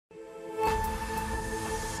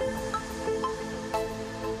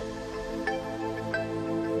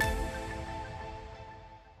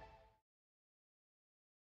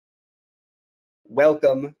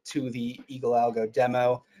welcome to the Eagle Algo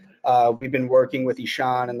demo. We've been working with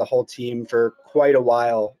Ishan and the whole team for quite a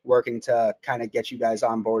while, working to kind of get you guys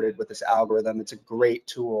onboarded with this algorithm. It's a great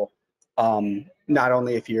tool, not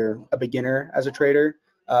only if you're a beginner as a trader,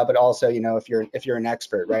 but also, you know, if you're an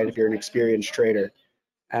expert, right? If you're an experienced trader.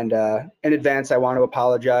 And in advance, I want to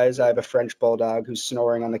apologize. I have a French bulldog who's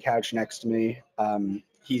snoring on the couch next to me.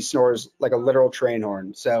 He snores like a literal train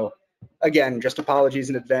horn. So again, just apologies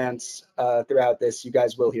in advance. Throughout this, you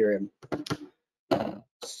guys will hear him.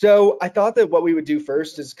 So I thought that what we would do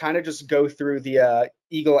first is kind of just go through the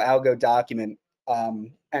Eagle Algo document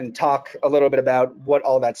and talk a little bit about what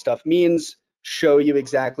all that stuff means, show you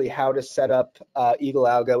exactly how to set up Eagle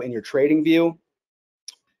Algo in your trading view,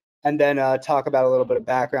 and then talk about a little bit of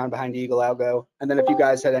background behind Eagle Algo. And then if you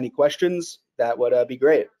guys had any questions, that would be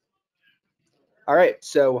great. All right,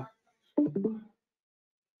 so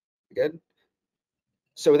good.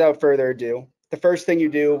 So without further ado, the first thing you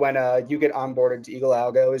do when you get onboarded to Eagle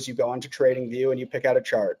Algo is you go onto TradingView and you pick out a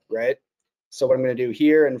chart, right? So what I'm going to do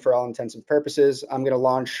here, and for all intents and purposes, I'm going to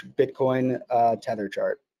launch Bitcoin tether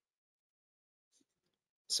chart.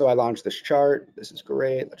 So I launched this chart. This is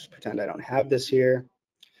great. Let's just pretend I don't have this here.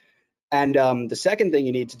 And the second thing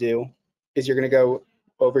you need to do is you're going to go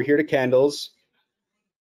over here to candles.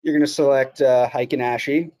 You're going to select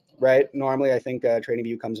Heikin-Ashi, right? Normally, I think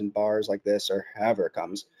TradingView comes in bars like this, or however it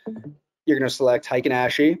comes. You're going to select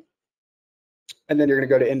Heikin-Ashi, and then you're going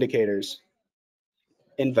to go to indicators.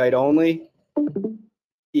 Invite only,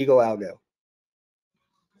 Eagle Algo.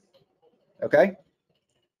 Okay?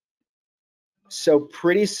 So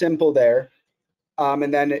pretty simple there.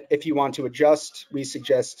 And then if you want to adjust, we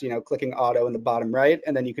suggest, you know, clicking auto in the bottom right,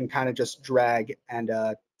 and then you can kind of just drag and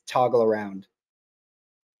toggle around.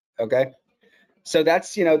 Okay, so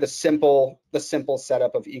that's, you know, the simple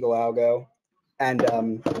setup of Eagle Algo, and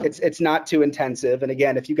it's not too intensive. And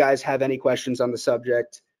again, if you guys have any questions on the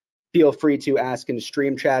subject, feel free to ask in the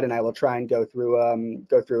stream chat, and I will try and go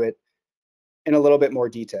through it in a little bit more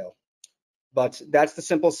detail. But that's the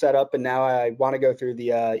simple setup, and now I want to go through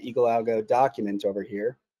the Eagle Algo document over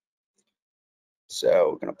here. So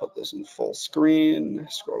we're going to put this in full screen,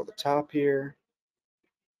 scroll to the top here.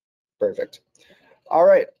 Perfect. All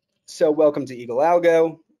right, so welcome to Eagle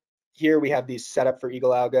Algo. Here we have the setup for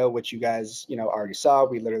Eagle Algo, which you guys, you know, already saw.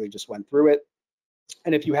 We literally just went through it.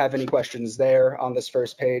 And if you have any questions there on this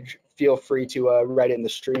first page, feel free to write it in the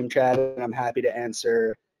stream chat, and I'm happy to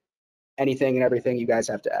answer anything and everything you guys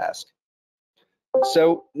have to ask.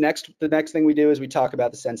 So the next thing we do is we talk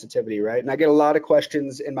about the sensitivity, right? And I get a lot of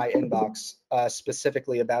questions in my inbox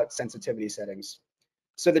specifically about sensitivity settings.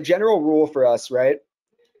 So the general rule for us, right,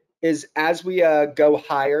 is as we go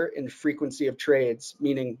higher in frequency of trades,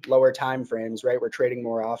 meaning lower time frames, right, we're trading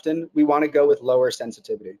more often, we want to go with lower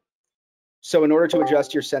sensitivity. So in order to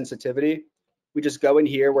adjust your sensitivity, we just go in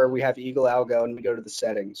here where we have Eagle Algo and we go to the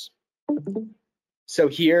settings. So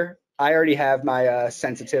here, I already have my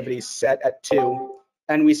sensitivity set at 2,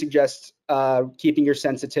 and we suggest keeping your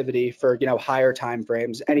sensitivity for, you know, higher time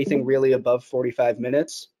frames, anything really above 45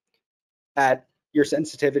 minutes, at your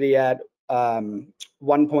sensitivity at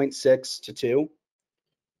 1.6 to 2,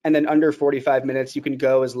 and then under 45 minutes you can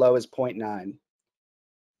go as low as 0.9.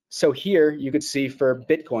 So here you could see for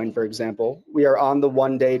Bitcoin, for example, we are on the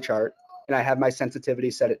 1-day chart, and I have my sensitivity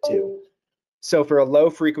set at 2. So for a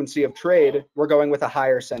low frequency of trade, we're going with a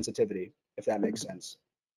higher sensitivity, if that makes sense.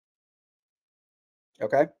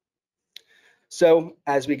 Okay. So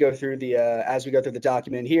as we go through the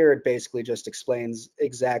document here, it basically just explains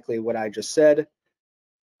exactly what I just said.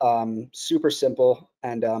 Super simple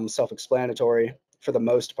and self-explanatory for the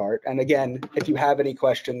most part. And again, if you have any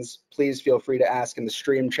questions, please feel free to ask in the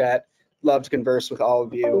stream chat. Love to converse with all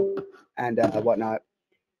of you and whatnot.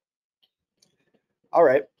 All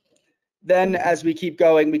right. Then as we keep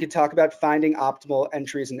going, we could talk about finding optimal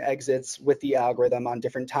entries and exits with the algorithm on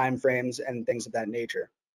different time frames and things of that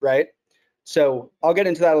nature, right? So I'll get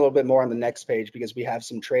into that a little bit more on the next page because we have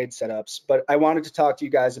some trade setups, but I wanted to talk to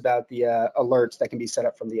you guys about the alerts that can be set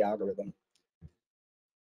up from the algorithm.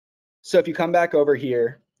 So if you come back over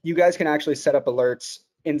here, you guys can actually set up alerts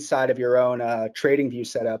inside of your own TradingView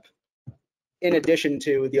setup, in addition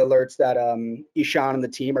to the alerts that Ishan and the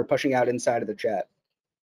team are pushing out inside of the chat.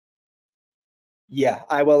 Yeah,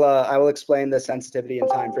 I will explain the sensitivity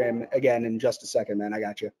and time frame again in just a second, man. I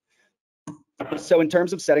got you. So in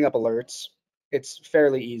terms of setting up alerts, it's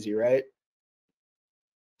fairly easy, right?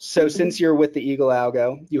 So since you're with the Eagle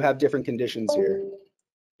Algo, you have different conditions here.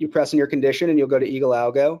 You press in your condition and you'll go to Eagle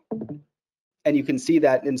Algo, and you can see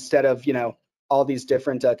that instead of, you know, all these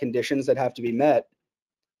different conditions that have to be met,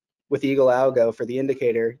 with Eagle Algo for the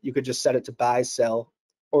indicator, you could just set it to buy, sell,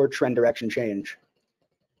 or trend direction change.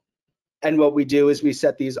 And what we do is we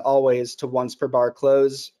set these always to once per bar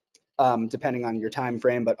close, depending on your time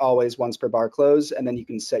frame, but always once per bar close, and then you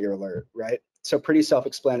can set your alert, right? So pretty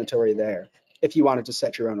self-explanatory there if you wanted to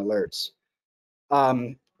set your own alerts.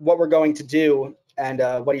 What we're going to do, and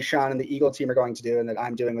what Ishan and the Eagle team are going to do, and that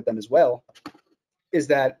I'm doing with them as well, is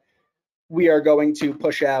that we are going to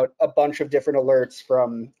push out a bunch of different alerts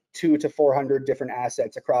from 200 to 400 different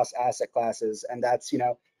assets across asset classes, and that's, you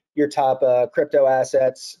know, your top crypto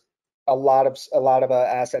assets, a lot of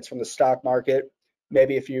assets from the stock market,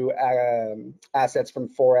 maybe a few assets from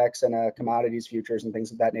forex and commodities futures and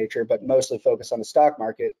things of that nature, but mostly focused on the stock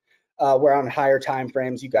market. Where on higher time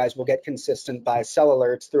frames, you guys will get consistent buy sell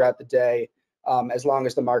alerts throughout the day, as long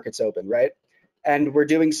as the market's open, right? And we're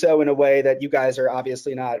doing so in a way that you guys are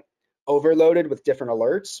obviously not overloaded with different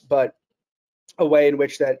alerts, but a way in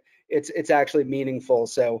which that it's actually meaningful.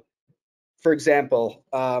 So for example,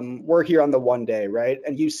 we're here on the 1 day, right?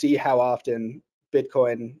 And you see how often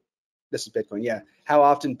Bitcoin, this is Bitcoin, yeah, how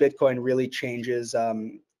often Bitcoin really changes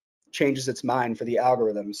its mind for the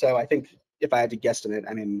algorithm. So I think if I had to guesstimate,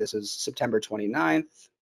 I mean, this is September 29th,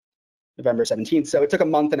 November 17th. So it took a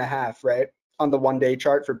month and a half, right, on the 1 day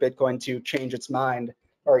chart for Bitcoin to change its mind,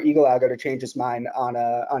 or Eagle Algo to change its mind on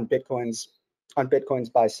Bitcoin's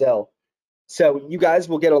buy sell. So you guys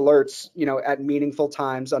will get alerts, you know, at meaningful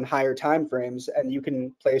times on higher time frames, and you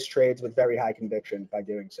can place trades with very high conviction by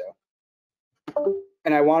doing so.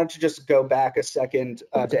 And I wanted to just go back a second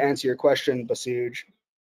to answer your question, Basuj,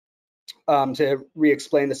 to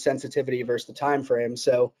re-explain the sensitivity versus the time frame.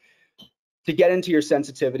 So to get into your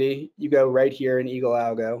sensitivity, you go right here in Eagle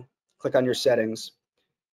Algo, click on your settings,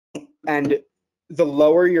 and the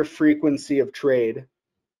lower your frequency of trade,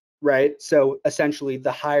 right? So essentially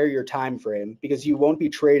the higher your time frame, because you won't be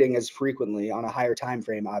trading as frequently on a higher time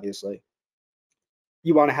frame, obviously.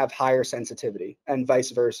 You want to have higher sensitivity and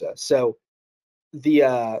vice versa. So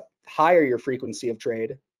the higher your frequency of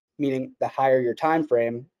trade, meaning the higher your time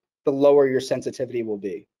frame, the lower your sensitivity will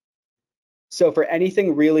be. So for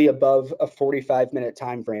anything really above a 45-minute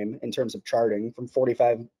time frame in terms of charting, from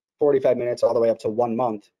 45 minutes all the way up to 1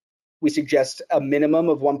 month, we suggest a minimum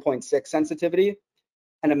of 1.6 sensitivity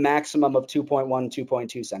and a maximum of 2.1,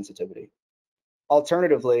 2.2 sensitivity.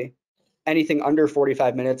 Alternatively, anything under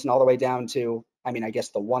 45 minutes and all the way down to, I mean, I guess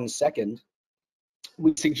the 1 second,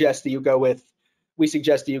 we suggest that you go with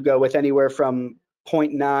anywhere from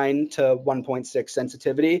 0.9 to 1.6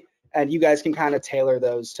 sensitivity, and you guys can kind of tailor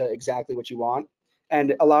those to exactly what you want.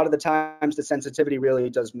 And a lot of the times the sensitivity really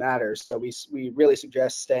does matter. So we really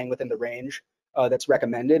suggest staying within the range that's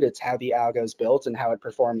recommended. It's how the algo is built and how it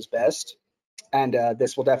performs best. And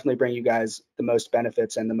this will definitely bring you guys the most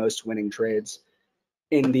benefits and the most winning trades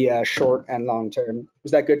in the short and long term.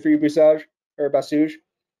 Was that good for you, Basuj?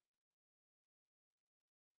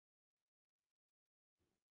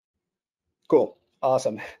 Cool,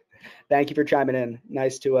 awesome. Thank you for chiming in.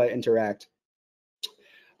 Nice to interact.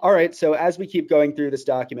 All right, so as we keep going through this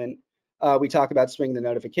document, we talk about swinging the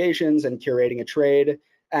notifications and curating a trade.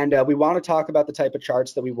 And we want to talk about the type of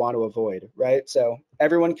charts that we want to avoid, right? So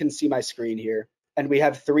everyone can see my screen here. And we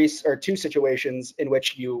have two situations in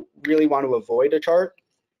which you really want to avoid a chart.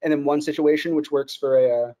 And then one situation which works for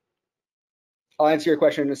a, I'll answer your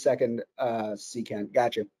question in a second, Kent,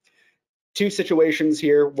 gotcha. Two situations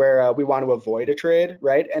here where we want to avoid a trade,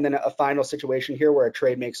 right? And then a final situation here where a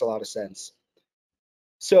trade makes a lot of sense.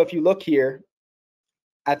 So if you look here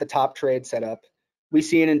at the top trade setup, we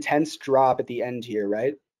see an intense drop at the end here,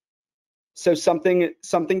 right? So something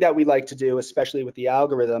that we like to do, especially with the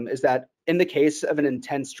algorithm, is that in the case of an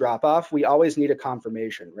intense drop off, we always need a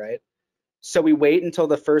confirmation, right? So we wait until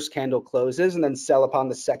the first candle closes and then sell upon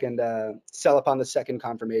the second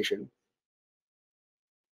confirmation.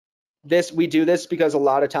 We do this because a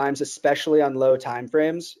lot of times, especially on low time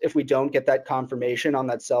frames, if we don't get that confirmation on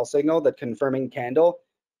that sell signal, that confirming candle,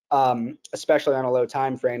 especially on a low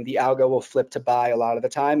time frame, the algo will flip to buy a lot of the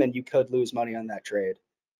time, and you could lose money on that trade.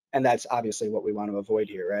 And that's obviously what we want to avoid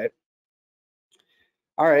here, right?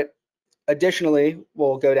 All right. Additionally,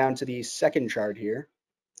 we'll go down to the second chart here.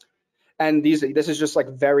 And this is just like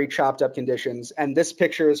very chopped up conditions. And this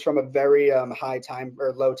picture is from a very high time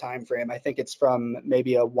or low time frame. I think it's from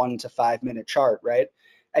maybe a 1 to 5 minute chart, right?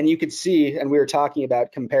 And you could see, and we were talking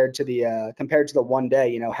about compared to the 1 day,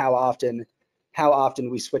 you know, how often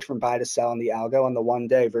we switch from buy to sell on the algo on the 1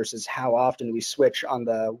 day versus how often we switch on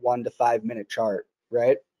the 1 to 5 minute chart,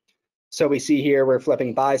 right? So we see here we're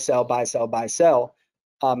flipping buy, sell, buy, sell, buy, sell.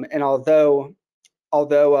 And although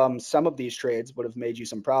although some of these trades would have made you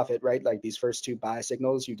some profit, right? Like these first two buy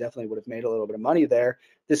signals, you definitely would have made a little bit of money there.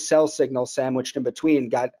 This sell signal sandwiched in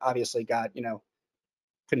between obviously got,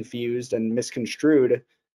 confused and misconstrued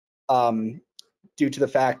due to the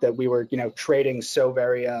fact that we were, trading so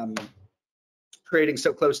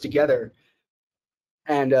close together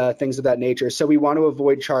and things of that nature. So we want to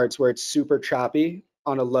avoid charts where it's super choppy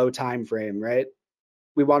on a low time frame, right?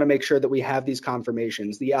 We want to make sure that we have these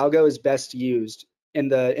confirmations. The algo is best used in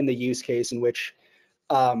the use case in which,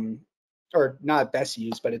 or not best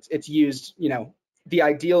used, but it's used. The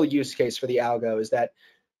ideal use case for the algo is that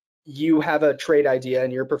you have a trade idea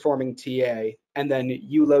and you're performing TA, and then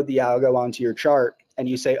you load the algo onto your chart and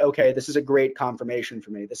you say, okay, this is a great confirmation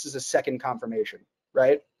for me. This is a second confirmation,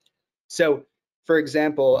 right? So, for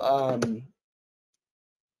example,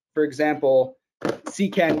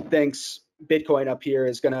 CKen thinks Bitcoin up here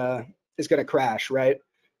is gonna crash, right?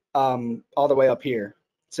 All the way up here.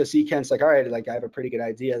 So CKen's like, all right, like I have a pretty good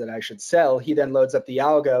idea that I should sell. He then loads up the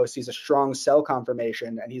algo, sees a strong sell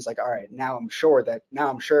confirmation, and he's like, all right, now I'm sure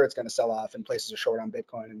it's going to sell off, and places a short on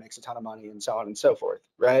Bitcoin and makes a ton of money, and so on and so forth,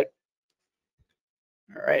 right?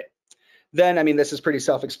 All right. Then, I mean, this is pretty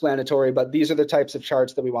self-explanatory, but these are the types of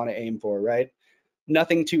charts that we want to aim for, right?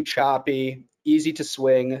 Nothing too choppy, easy to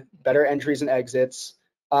swing, better entries and exits.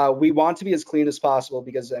 We want to be as clean as possible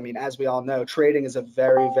because, I mean, as we all know, trading is a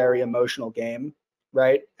very, very emotional game,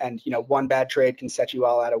 right? And one bad trade can set you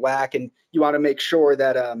all out of whack, and you want to make sure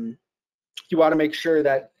that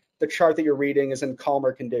the chart that you're reading is in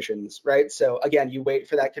calmer conditions, right? So again, you wait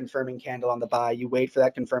for that confirming candle on the buy, you wait for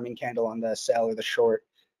that confirming candle on the sell or the short,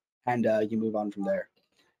 and you move on from there.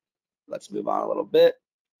 Let's move on a little bit.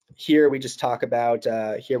 Here we just talk about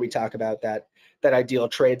that ideal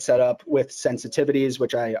trade setup with sensitivities,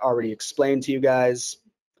 which I already explained to you guys.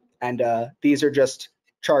 And these are just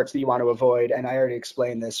charts that you want to avoid, and I already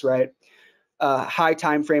explained this, right? High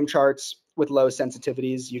time frame charts with low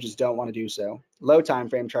sensitivities, you just don't want to do so. Low time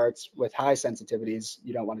frame charts with high sensitivities,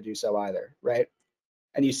 you don't want to do so either, right?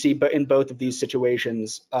 And you see, but in both of these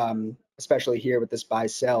situations, especially here with this buy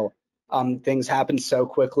sell, things happen so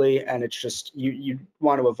quickly, and it's just you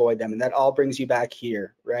want to avoid them, and that all brings you back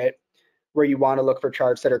here, right? Where you want to look for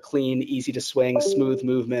charts that are clean, easy to swing, smooth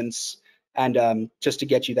movements, and just to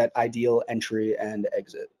get you that ideal entry and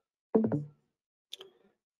exit.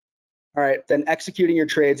 All right, then executing your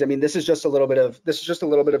trades. I mean, this is just a little bit of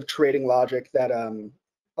trading logic that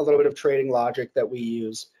we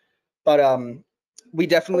use, but we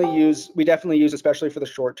definitely use, especially for the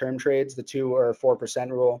short-term trades, the 2 or 4%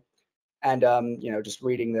 rule. And just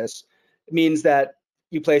reading this, it means that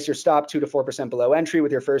you place your stop 2 to 4% below entry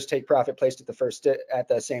with your first take profit placed at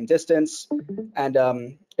the same distance.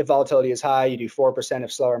 And if volatility is high, you do 4%.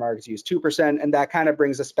 If slower markets, use 2%. And that kind of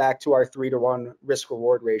brings us back to our 3-to-1 risk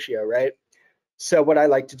reward ratio, right? So what I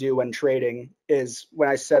like to do when trading is when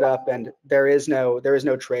I set up, and there is no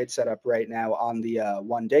trade setup right now on the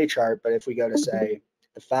 1-day chart, but if we go to say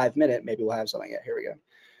the 5-minute, maybe we'll have something. Yeah, here we go.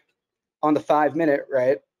 On the 5-minute,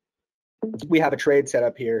 right, we have a trade set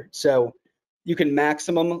up here. So you can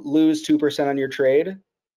maximum lose 2% on your trade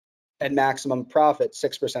and maximum profit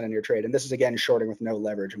 6% on your trade. And this is, again, shorting with no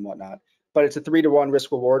leverage and whatnot. But it's a 3-to-1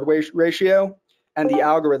 risk reward ratio. And the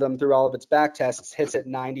algorithm, through all of its back tests, hits at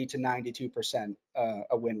 90 to 92%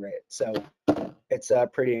 a win rate. So it's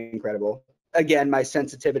pretty incredible. Again, my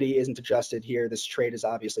sensitivity isn't adjusted here. This trade is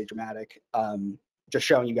obviously dramatic. Just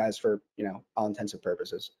showing you guys for, all intensive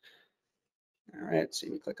purposes. All right, so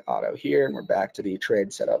we click auto here, and we're back to the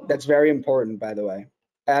trade setup. That's very important, by the way.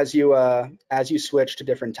 As you switch to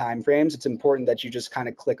different time frames, it's important that you just kind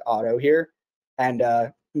of click auto here and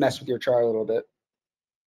mess with your chart a little bit.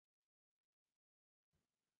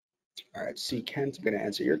 All right, see, Kent, I'm going to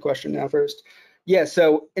answer your question now first. Yeah,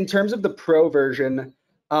 so in terms of the pro version,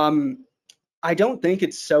 I don't think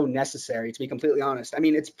it's so necessary, to be completely honest. I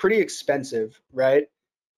mean, it's pretty expensive, right?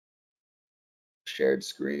 Shared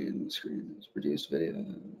screens, reduced video.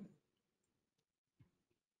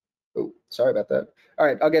 Oh, sorry about that. All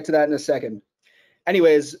right, I'll get to that in a second.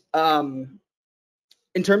 Anyways, in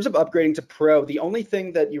terms of upgrading to pro, the only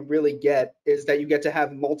thing that you really get is that you get to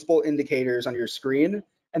have multiple indicators on your screen,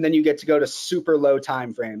 and then you get to go to super low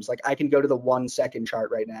time frames. Like I can go to the 1-second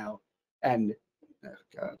chart right now, and oh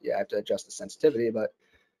God, yeah, I have to adjust the sensitivity, but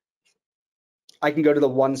I can go to the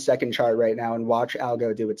 1-second chart right now and watch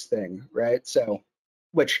Algo do its thing, right? So,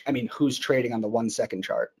 which, I mean, who's trading on the 1-second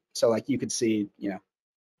chart? So like you could see,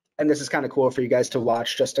 and this is kind of cool for you guys to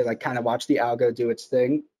watch, just to like kind of watch the Algo do its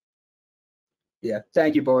thing. Yeah,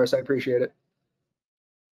 thank you, Boris. I appreciate it.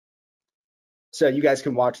 So you guys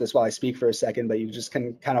can watch this while I speak for a second, but you just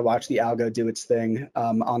can kind of watch the algo do its thing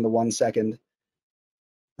on the 1 second.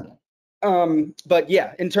 But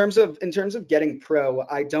yeah, in terms of getting pro,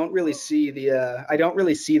 I don't really see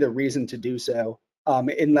the reason to do so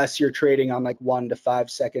unless you're trading on like 1 to 5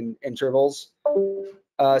 second intervals.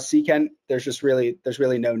 Secant, there's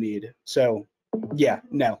really no need. So yeah,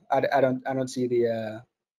 no, I don't see the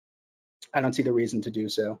reason to do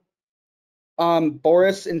so.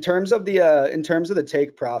 Boris, in terms of the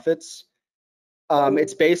take profits,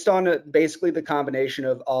 it's based on basically the combination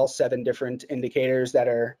of all 7 different indicators that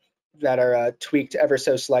are tweaked ever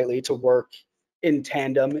so slightly to work in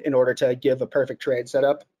tandem in order to give a perfect trade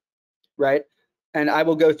setup, right? And I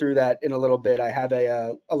will go through that in a little bit. I have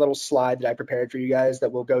a little slide that I prepared for you guys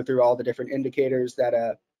that will go through all the different indicators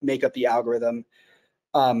that make up the algorithm.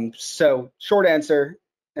 So short answer,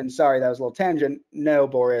 and sorry that was a little tangent, no,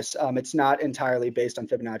 Boris, it's not entirely based on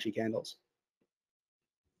Fibonacci candles.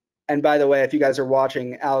 And by the way, if you guys are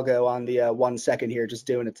watching Algo on the 1 second here, just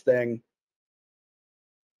doing its thing.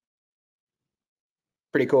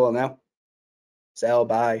 Pretty cool, no? Sell,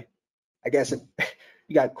 buy. I guess if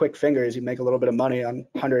you got quick fingers, you make a little bit of money on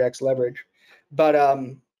 100x leverage. But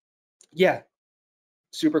yeah,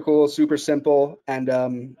 super cool, super simple,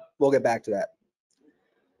 and we'll get back to that.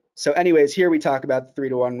 So anyways, here we talk about the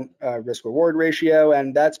 3-to-1 risk reward ratio,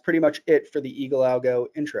 and that's pretty much it for the Eagle Algo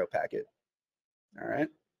intro packet. All right,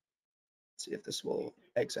 let's see if this will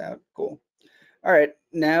X out. Cool. All right,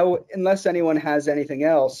 now, unless anyone has anything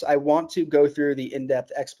else, I want to go through the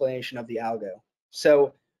in-depth explanation of the algo.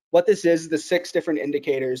 So what this is the 6 different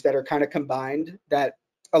indicators that are kind of combined that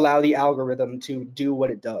allow the algorithm to do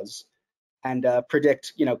what it does and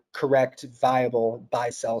predict, correct, viable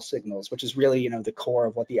buy-sell signals, which is really, the core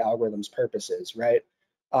of what the algorithm's purpose is, right?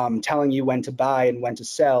 Telling you when to buy and when to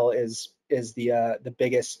sell is the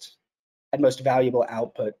biggest and most valuable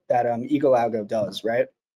output that Eagle Algo does, right?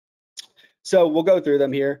 So we'll go through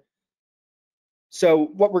them here. So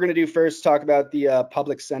what we're going to do first, talk about the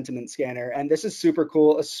public sentiment scanner. And this is super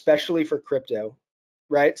cool, especially for crypto,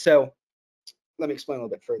 right? So let me explain a little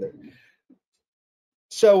bit further.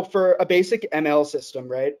 So for a basic ML system,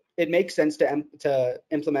 right, it makes sense to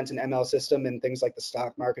implement an ML system in things like the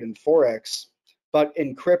stock market and Forex. But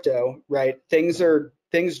in crypto, right, things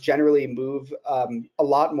generally move a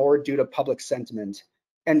lot more due to public sentiment.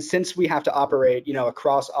 And since we have to operate,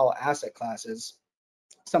 across all asset classes,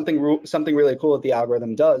 something really cool that the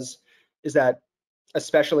algorithm does is that,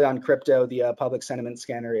 especially on crypto, the public sentiment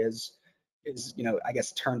scanner is I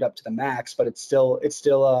guess turned up to the max, but it still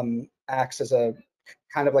acts as a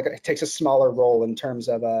kind of like it takes a smaller role in terms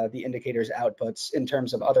of the indicator's outputs in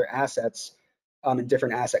terms of other assets in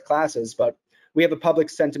different asset classes. But we have a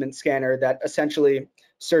public sentiment scanner that essentially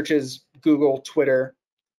searches Google, Twitter,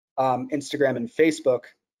 Instagram, and Facebook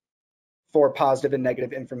for positive and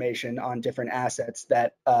negative information on different assets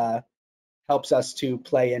that helps us to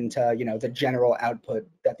play into the general output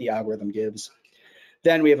that the algorithm gives.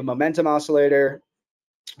 Then we have a momentum oscillator.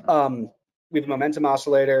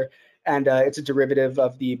 And it's a derivative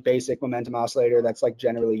of the basic momentum oscillator that's like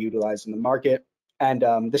generally utilized in the market.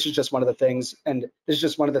 And this is just one of the things,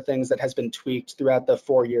 that has been tweaked throughout the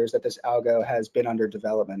 4 years that this algo has been under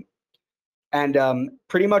development. And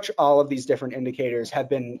pretty much all of these different indicators have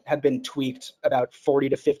been tweaked about 40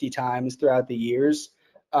 to 50 times throughout the years,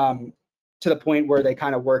 to the point where they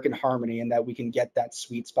kind of work in harmony and that we can get that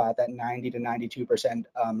sweet spot, that 90 to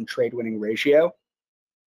 92% trade winning ratio.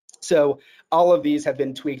 So all of these have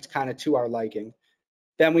been tweaked kind of to our liking.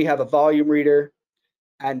 Then we have a volume reader,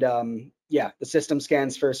 and yeah, the system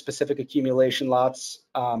scans for specific accumulation lots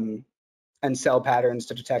and sell patterns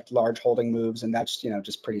to detect large holding moves, and that's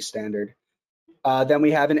just pretty standard. Then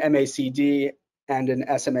we have an MACD and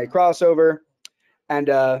an SMA crossover,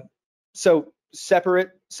 and so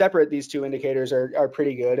separate these 2 indicators are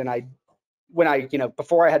pretty good. And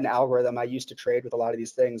before I had an algorithm, I used to trade with a lot of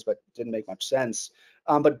these things, but it didn't make much sense.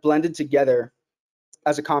 But blended together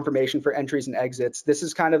as a confirmation for entries and exits, this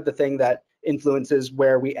is kind of the thing that influences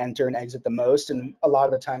where we enter and exit the most, and a lot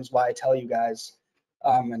of the times why I tell you guys,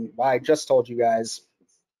 and why I just told you guys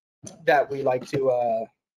that we like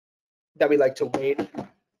to wait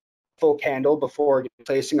full candle before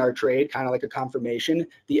placing our trade, kind of like a confirmation.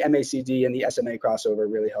 The MACD and the SMA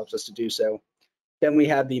crossover really helps us to do so. Then we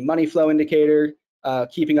have the money flow indicator.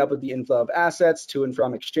 Keeping up with the inflow of assets to and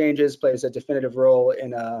from exchanges plays a definitive role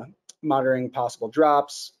in monitoring possible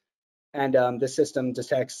drops. And the system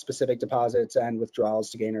detects specific deposits and withdrawals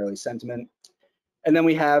to gain early sentiment. And then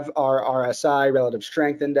we have our RSI, relative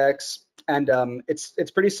strength index. And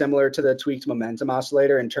it's pretty similar to the tweaked momentum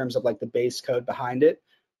oscillator in terms of like the base code behind it.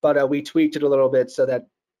 but we tweaked it a little bit so that,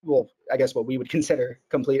 well, I guess what we would consider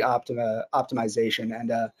complete optimization.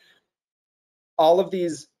 And all of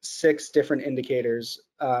these 6 different indicators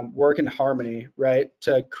work in harmony, right,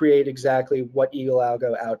 to create exactly what Eagle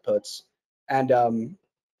Algo outputs. And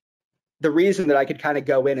the reason that I could kind of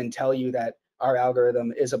go in and tell you that our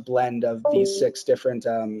algorithm is a blend of these 6 different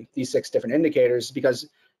indicators is because,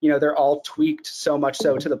 you know, they're all tweaked so much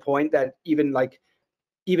so to the point that even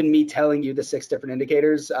me telling you the 6 different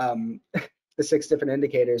indicators, the 6 different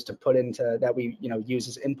indicators to put into that we, you know, use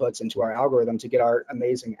as inputs into our algorithm to get our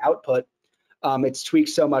amazing output, it's tweaked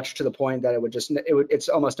so much to the point that it's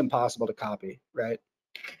almost impossible to copy, right?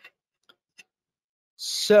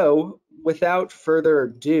 So without further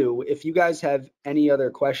ado, if you guys have any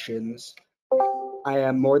other questions, I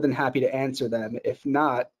am more than happy to answer them. If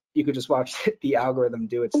not, you could just watch the algorithm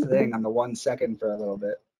do its thing on the 1 second for a little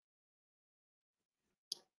bit.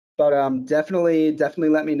 But definitely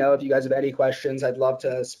let me know if you guys have any questions. I'd love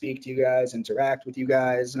to speak to you guys, interact with you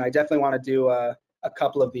guys, and I definitely want to do a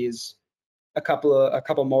couple of these, a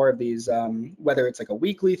couple more of these, whether it's like a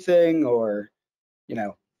weekly thing or, you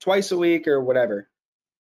know, twice a week or whatever.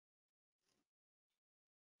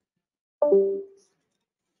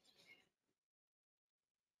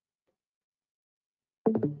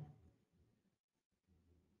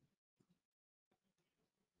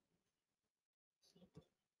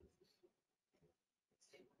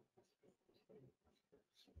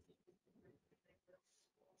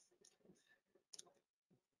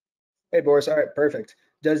 Hey, Boris. All right, perfect.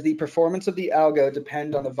 Does the performance of the algo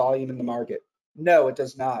depend on the volume in the market? No, it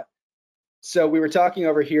does not. So we were talking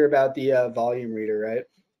over here about the volume reader, right?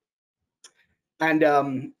 And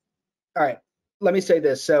all right, let me say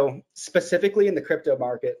this. So specifically in the crypto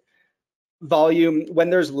market, volume, when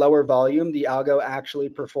there's lower volume, the algo actually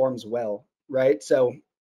performs well, right? So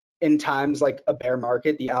in times like a bear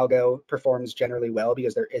market, the algo performs generally well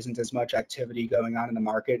because there isn't as much activity going on in the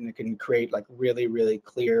market, and it can create like really, really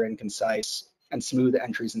clear and concise and smooth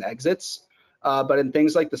entries and exits. But in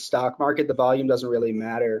things like the stock market, the volume doesn't really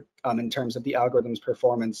matter in terms of the algorithm's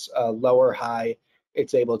performance. Lower, high,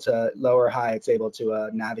 it's able to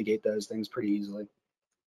navigate those things pretty easily.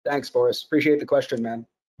 Thanks, Boris. Appreciate the question, man.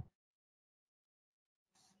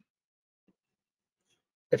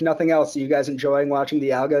 If nothing else, are you guys enjoying watching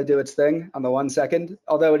the algo do its thing on the 1 second?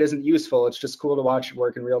 Although it isn't useful, it's just cool to watch it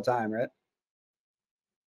work in real time, right?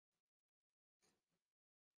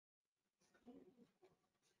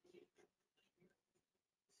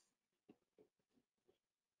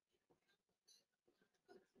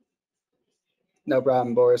 No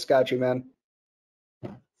problem, Boris. Got you, man.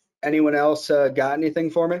 Anyone else got anything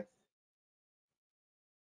for me?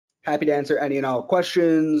 Happy to answer any and all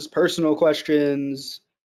questions, personal questions,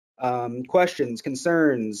 questions,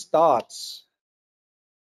 concerns, thoughts.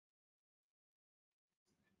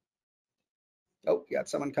 Oh, you got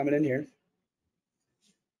someone coming in here.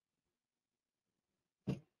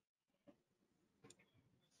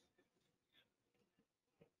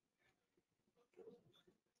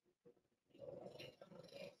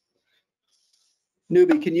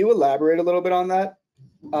 Newbie, can you elaborate a little bit on that?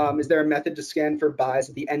 Is there a method to scan for buys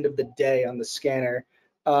at the end of the day on the scanner?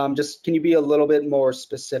 Just can you be a little bit more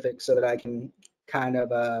specific so that I can kind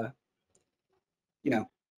of, you know,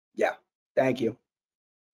 yeah, thank you.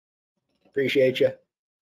 Appreciate you.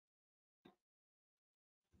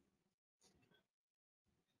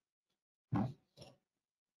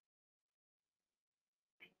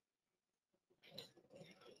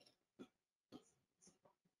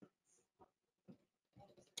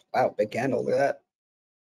 Wow, big candle, look at that.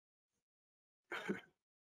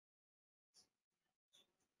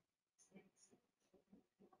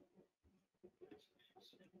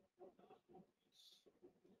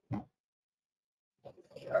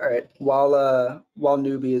 All right, while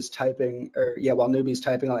newbie is typing, while newbie is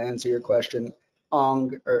typing, I'll answer your question.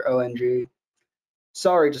 ONG or ONG.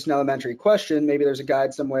 Sorry, just an elementary question. Maybe there's a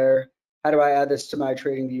guide somewhere. How do I add this to my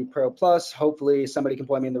TradingView Pro Plus? Hopefully somebody can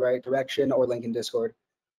point me in the right direction, or link in Discord.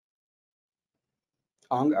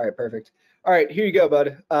 ONG, all right, perfect. All right, here you go,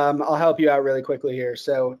 bud. I'll help you out really quickly here.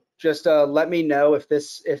 So just let me know if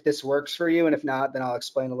this works for you, and if not, then I'll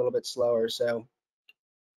explain a little bit slower. So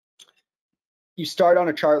you start on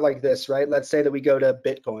a chart like this, right? Let's say that we go to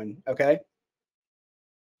Bitcoin, okay?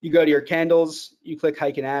 You go to your candles, you click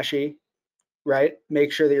Heikin Ashi, right?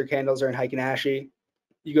 Make sure that your candles are in Heikin Ashi.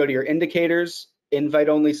 You go to your indicators, invite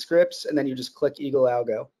only scripts, and then you just click Eagle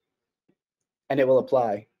Algo, and it will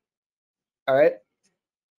apply. All right.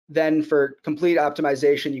 Then for complete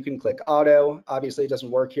optimization, you can click auto. Obviously, it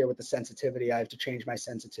doesn't work here with the sensitivity. I have to change my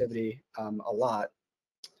sensitivity a lot.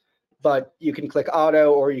 but you can click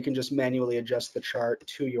auto, or you can just manually adjust the chart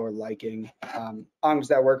to your liking. Does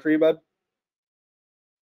that work for you, bud?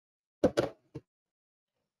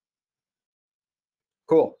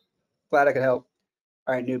 Cool. Glad I could help.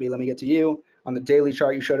 All right, newbie, let me get to you. On the daily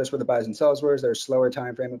chart, you showed us where the buys and sells were. There's a slower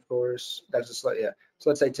time frame, of course. That's a slow, yeah. So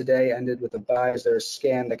let's say today ended with a buy. Is there a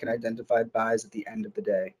scan that can identify buys at the end of the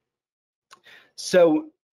day? So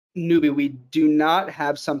newbie, we do not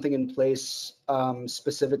have something in place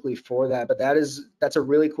specifically for that, but that's a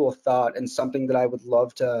really cool thought and something that I would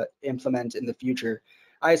love to implement in the future.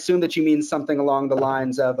 I assume that you mean something along the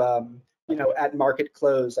lines of, at market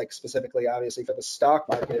close, like specifically, obviously for the stock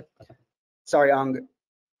market. Sorry,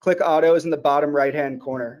 click autos in the bottom right-hand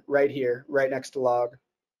corner, right here, right next to log.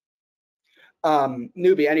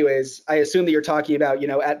 Newbie, anyways, I assume that you're talking about,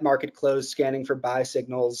 at market close, scanning for buy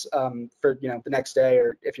signals for, the next day,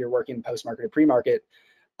 or if you're working post-market or pre-market.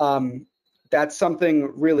 That's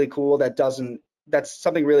something really cool that's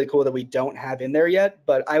something really cool that we don't have in there yet.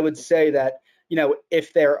 But I would say that,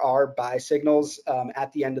 if there are buy signals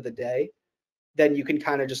at the end of the day, then you can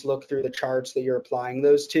kind of just look through the charts that you're applying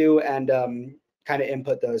those to and kind of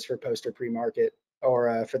input those for post or pre-market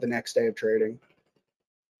or for the next day of trading.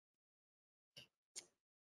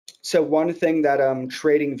 So one thing that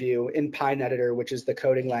TradingView in Pine Editor, which is the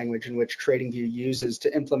coding language in which TradingView uses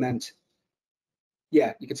to implement,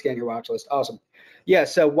 yeah, you can scan your watch list. Awesome. Yeah,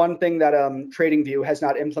 so one thing that TradingView has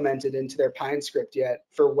not implemented into their Pine script yet,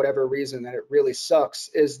 for whatever reason, that it really sucks,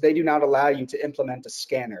 is they do not allow you to implement a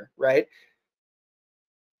scanner, right?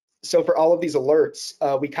 So for all of these alerts,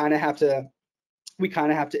 we kind of have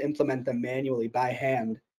to implement them manually by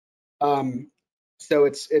hand. So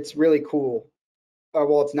it's really cool.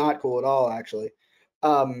 Well, it's not cool at all, actually.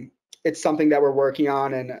 It's something that we're working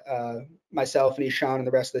on, and myself and Ishan and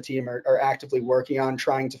the rest of the team are actively working on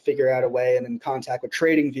trying to figure out a way and in contact with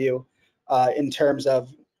TradingView in terms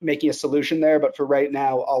of making a solution there. But for right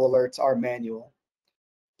now, all alerts are manual.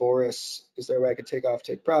 Boris, is there a way I could take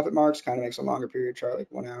profit marks? Kind of makes a longer period chart, like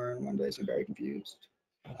 1 hour and 1 day, so I'm very confused.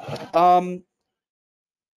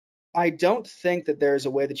 I don't think that there's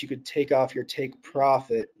a way that you could take off your take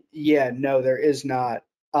profit. Yeah, no, there is not.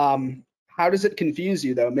 How does it confuse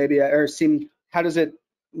you though? How does it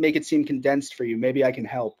make it seem condensed for you? Maybe I can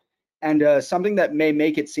help. And something that may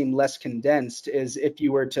make it seem less condensed is if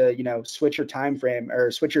you were to, switch your time frame or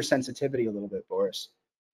switch your sensitivity a little bit, Boris.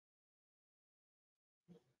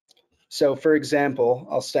 So for example,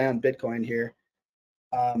 I'll stay on Bitcoin here.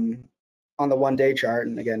 On the 1 day chart,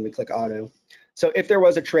 and again, we click auto. So if there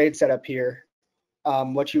was a trade set up here,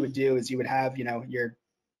 what you would do is you would have,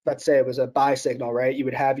 let's say it was a buy signal, right? You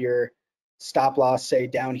would have your stop loss, say,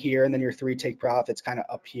 down here, and then your 3 take profits kind of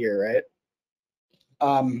up here, right?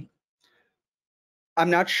 I'm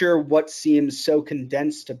not sure what seems so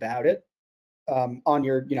condensed about it on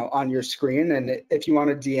your screen. And if you want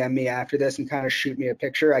to DM me after this and kind of shoot me a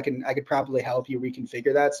picture, I could probably help you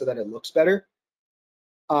reconfigure that so that it looks better.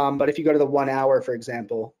 But if you go to the 1 hour, for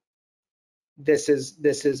example, this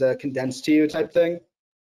is a condensed to you type thing.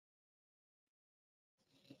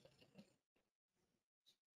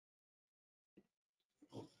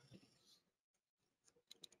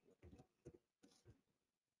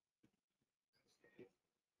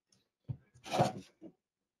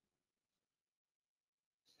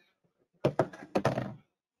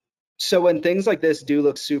 So when things like this do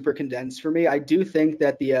look super condensed for me, I do think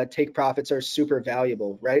that the take profits are super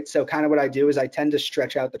valuable, right? So kind of what I do is I tend to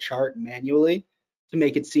stretch out the chart manually to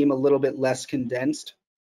make it seem a little bit less condensed,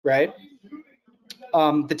 right?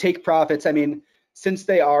 The take profits, I mean, since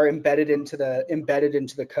they are embedded into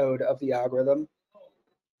the code of the algorithm.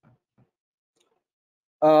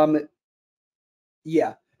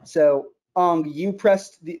 Yeah. So you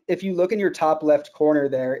pressed if you look in your top left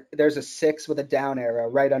corner there's a 6 with a down arrow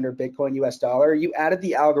right under Bitcoin US dollar. You added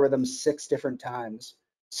the algorithm 6 different times.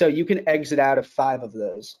 So you can exit out of 5 of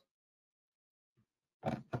those.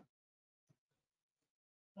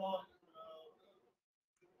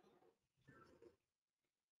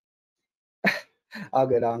 All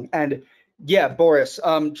good, and yeah, Boris,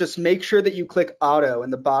 just make sure that you click auto in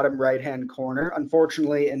the bottom right-hand corner.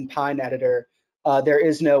 Unfortunately, in Pine Editor, there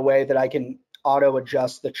is no way that I can auto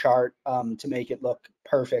adjust the chart to make it look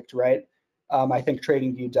perfect, right? I think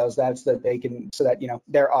TradingView does that so that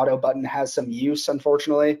their auto button has some use,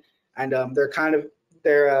 unfortunately, and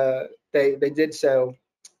they did so.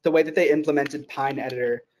 The way that they implemented Pine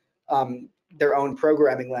Editor, their own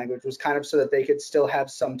programming language, was kind of so that they could still have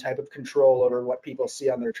some type of control over what people see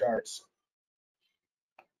on their charts.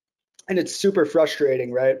 And it's super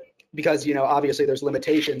frustrating, right? Because obviously there's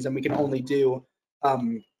limitations, and we can only do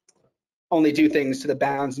only do things to the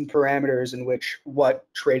bounds and parameters in which what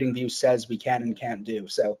TradingView says we can and can't do.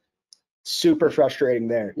 So super frustrating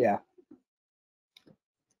there. Yeah.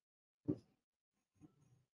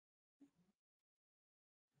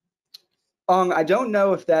 I don't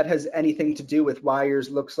know if that has anything to do with why yours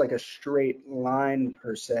looks like a straight line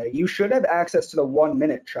per se. You should have access to the 1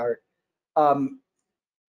 minute chart.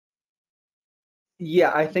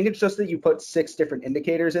 Yeah, I think it's just that you put 6 different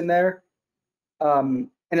indicators in there. And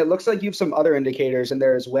it looks like you have some other indicators in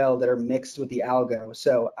there as well that are mixed with the algo.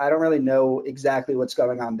 So I don't really know exactly what's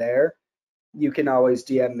going on there. You can always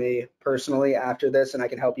DM me personally after this and I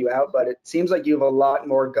can help you out, but it seems like you have a lot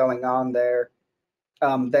more going on there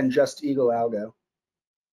than just Eagle Algo.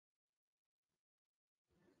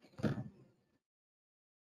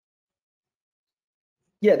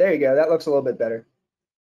 Yeah, there you go. That looks a little bit better.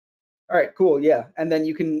 All right, cool. Yeah. And then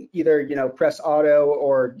you can either, press auto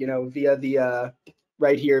or, via the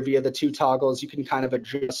right here, via the 2 toggles, you can kind of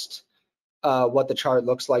adjust what the chart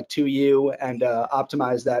looks like to you and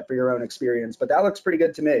optimize that for your own experience. But that looks pretty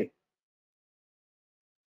good to me.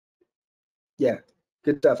 Yeah,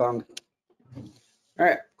 good stuff, Ong. All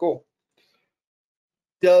right, cool.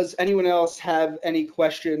 Does anyone else have any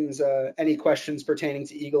questions? Any questions pertaining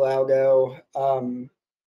to Eagle Algo,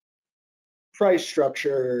 price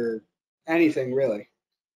structure, anything really?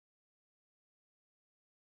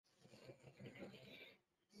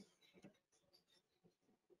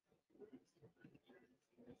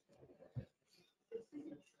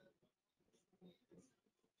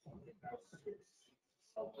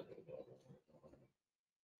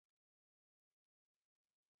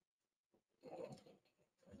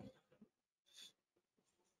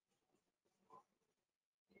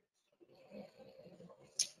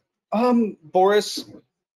 Boris,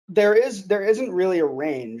 there isn't really a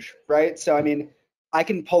range, right? So I mean, I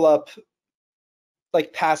can pull up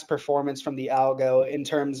like past performance from the algo in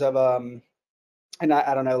terms of and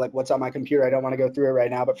I don't know like what's on my computer. I don't want to go through it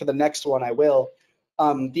right now, but for the next one I will.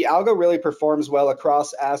 The algo really performs well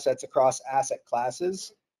across assets, across asset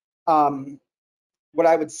classes. What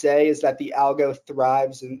I would say is that the algo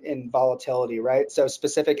thrives in volatility, right? So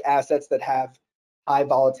specific assets that have high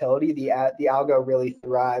volatility, the algo really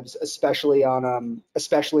thrives, especially on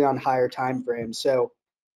higher time frames. So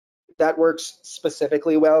that works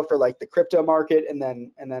specifically well for like the crypto market, and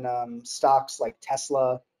then stocks like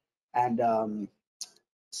Tesla and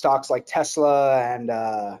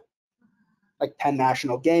like Penn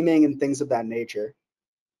National Gaming and things of that nature.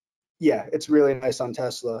 Yeah, it's really nice on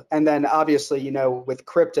Tesla. And then obviously, with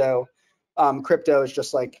crypto, crypto is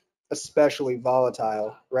just like especially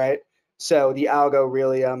volatile, right? So the algo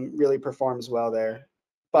really performs well there.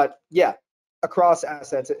 But yeah, across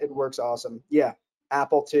assets, it works awesome. Yeah,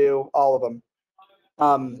 Apple too, all of them.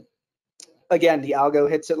 Um, Again, the algo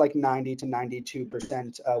hits at like 90 to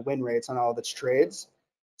 92% win rates on all of its trades.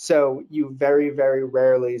 So you very, very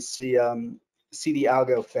rarely see the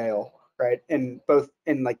algo fail, right? In both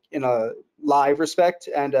in a live respect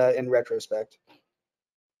and in retrospect.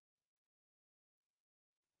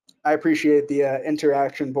 I appreciate the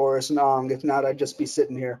interaction, Boris and Ong. If not, I'd just be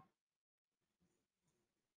sitting here.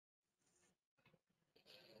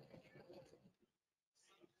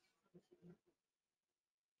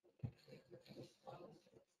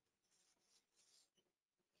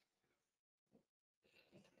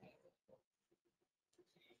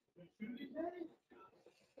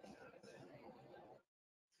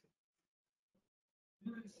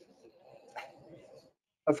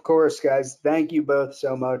 Of course, guys. Thank you both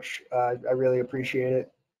so much. I really appreciate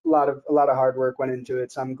it. A lot of hard work went into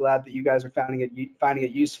it, so I'm glad that you guys are finding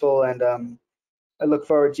it useful, and I look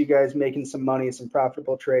forward to you guys making some money, some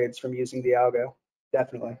profitable trades from using the algo.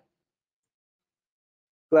 Definitely.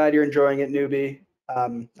 Glad you're enjoying it, newbie.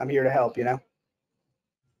 I'm here to help.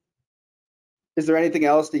 Is there anything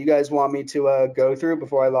else that you guys want me to go through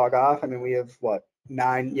before I log off? I mean, we have what,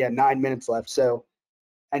 9 minutes left. So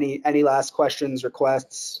any last questions,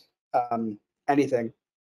 requests, anything?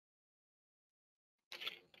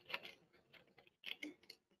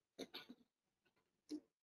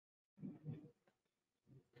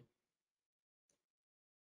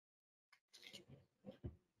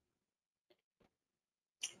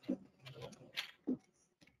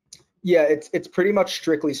 Yeah, it's pretty much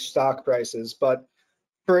strictly stock prices, but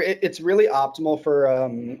it's really optimal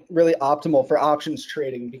for options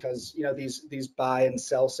trading because these buy and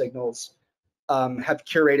sell signals have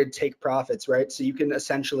curated take profits, right? So you can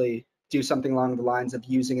essentially do something along the lines of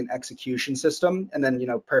using an execution system and then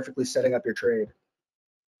perfectly setting up your trade.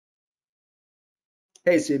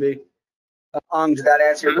 Hey CB, Ong, did that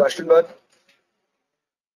answer your question, bud?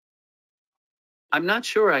 I'm not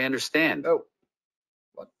sure I understand. Oh,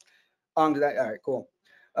 what? On to that. All right, cool.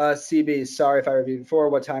 CB, sorry if I reviewed before.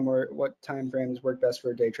 What time frames work best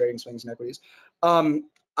for day trading swings and equities?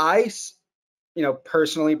 I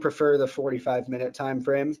personally prefer the 45-minute time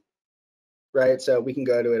frame, right? So we can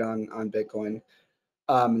go to it on Bitcoin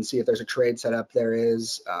and see if there's a trade setup. There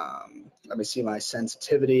is. Let me see my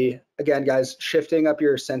sensitivity. Again, guys, shifting up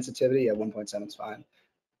your sensitivity at 1.7 is fine.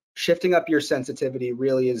 Shifting up your sensitivity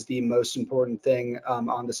really is the most important thing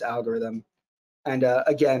on this algorithm. And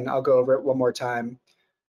again, I'll go over it one more time.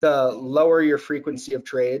 The lower your frequency of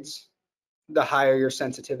trades, the higher your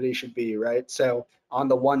sensitivity should be, right? So on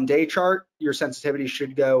the 1-day chart, your sensitivity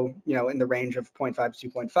should go, in the range of 0.5 to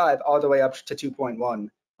 2.5, all the way up to 2.1.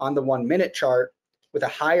 On the 1-minute chart, with a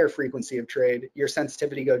higher frequency of trade, your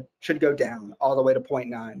sensitivity should go down all the way to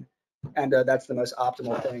 0.9, and that's the most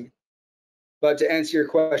optimal thing. But to answer your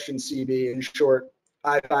question, CB, in short,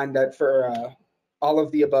 I find that for all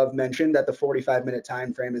of the above mentioned, that the 45-minute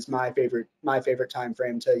time frame is my favorite time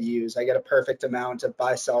frame to use. I get a perfect amount of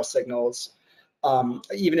buy-sell signals,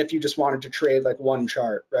 even if you just wanted to trade like one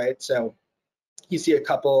chart, right? So you see a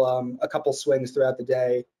couple swings throughout the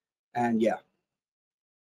day, and yeah.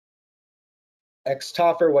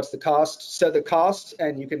 Xtoffer, what's the cost? So the cost,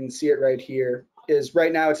 and you can see it right here, is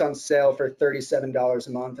right now it's on sale for $37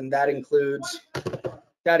 a month, and that includes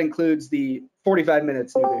the 45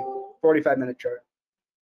 minutes, 45-minute chart.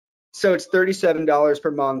 So it's $37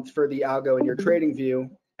 per month for the algo in your TradingView,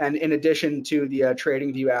 and in addition to the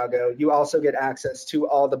TradingView algo, you also get access to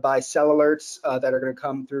all the buy-sell alerts that are going to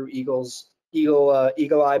come through Eagle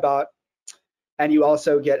Eye Bot, and you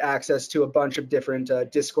also get access to a bunch of different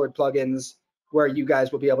Discord plugins where you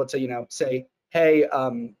guys will be able to, say, hey,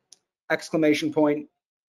 exclamation point,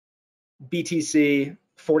 BTC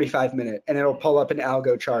 45-minute, and it'll pull up an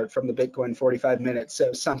algo chart from the Bitcoin 45 minutes.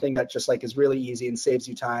 So something that just like is really easy and saves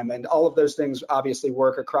you time. And all of those things obviously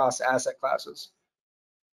work across asset classes.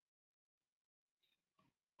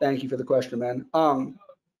 Thank you for the question, man. How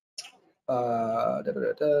do I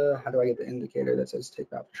get the indicator that says take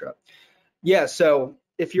profit chart? Yeah, so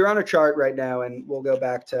if you're on a chart right now, and we'll go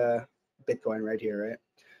back to Bitcoin right here, right?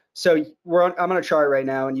 So I'm on a chart right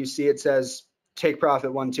now, and you see it says take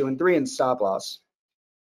profit 1, 2, and 3 and stop loss.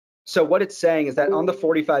 So what it's saying is that on the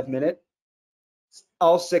 45-minute,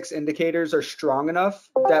 all 6 indicators are strong enough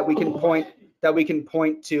that we can point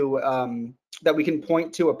to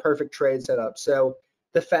a perfect trade setup. So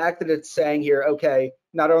the fact that it's saying here, okay,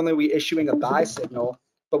 not only are we issuing a buy signal,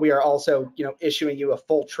 but we are also, issuing you a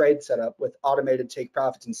full trade setup with automated take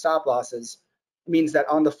profits and stop losses, means that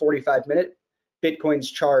on the 45-minute,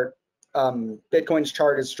 Bitcoin's chart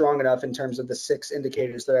is strong enough in terms of the 6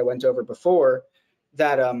 indicators that I went over before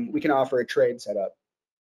that we can offer a trade setup.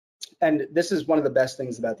 And this is one of the best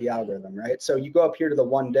things about the algorithm, right? So you go up here to the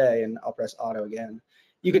 1 day, and I'll press auto again.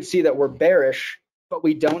 You can see that we're bearish, but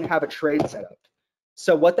we don't have a trade setup.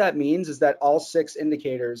 So what that means is that all 6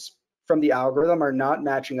 indicators from the algorithm are not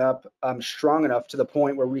matching up strong enough to the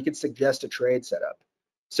point where we could suggest a trade setup.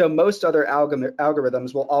 So most other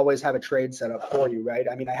algorithms will always have a trade setup for you, right?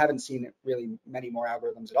 I mean, I haven't seen really many more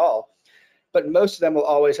algorithms at all, but most of them will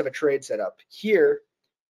always have a trade setup. Here,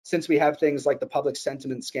 since we have things like the public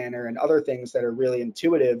sentiment scanner and other things that are really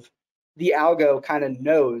intuitive, the algo kind of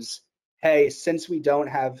knows, hey, since we don't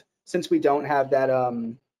have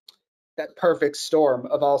that perfect storm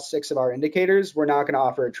of all 6 of our indicators, we're not going to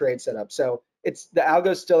offer a trade setup. So it's the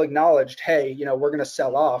algo still acknowledged, hey, we're going to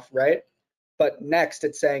sell off, right? But next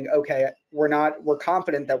it's saying, okay, we're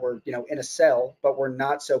confident that we're, in a sell, but we're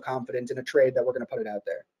not so confident in a trade that we're going to put it out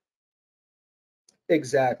there.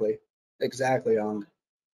 Exactly, Ong.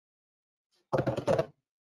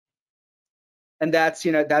 And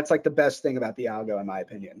that's like the best thing about the algo, in my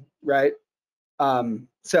opinion, right?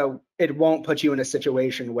 So it won't put you in a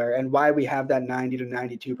situation where, and why we have that 90 to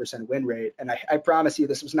 92% win rate. And I promise you,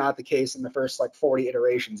 this was not the case in the first like 40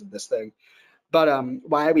 iterations of this thing. But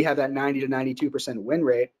why we have that 90 to 92% win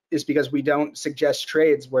rate is because we don't suggest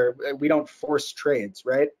trades where we don't force trades,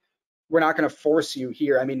 right? We're not going to force you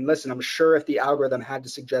here. I mean, listen, I'm sure if the algorithm had to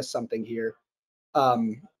suggest something here,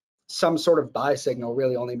 some sort of buy signal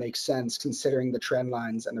really only makes sense considering the trend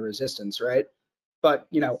lines and the resistance, right? But,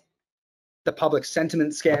 the public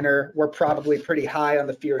sentiment scanner, we're probably pretty high on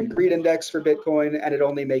the fear and greed index for Bitcoin, and it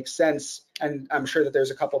only makes sense. And I'm sure that there's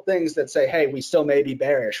a couple things that say, hey, we still may be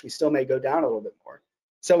bearish. We still may go down a little bit more.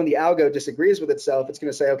 So when the algo disagrees with itself, it's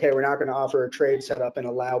going to say, okay, we're not going to offer a trade setup and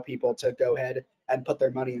allow people to go ahead and put their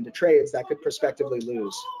money into trades that could prospectively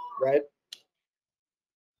lose, right?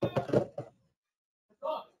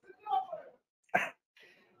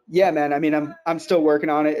 Yeah, man. I mean, I'm still working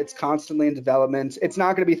on it. It's constantly in development. It's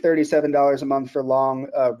not going to be $37 a month for long,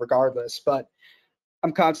 regardless. But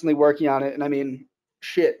I'm constantly working on it. And I mean,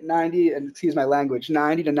 shit, 90 and excuse my language,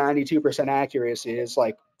 90 to 92% accuracy is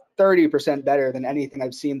like 30% better than anything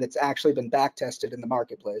I've seen that's actually been back tested in the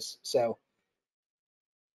marketplace. So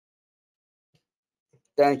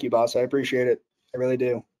thank you, boss. I appreciate it. I really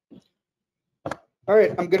do. All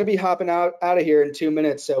right, I'm going to be hopping out of here in 2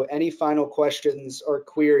 minutes. So any final questions or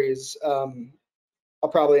queries? I'll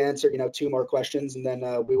probably answer, 2 more questions, and then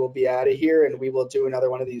we will be out of here, and we will do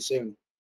another one of these soon.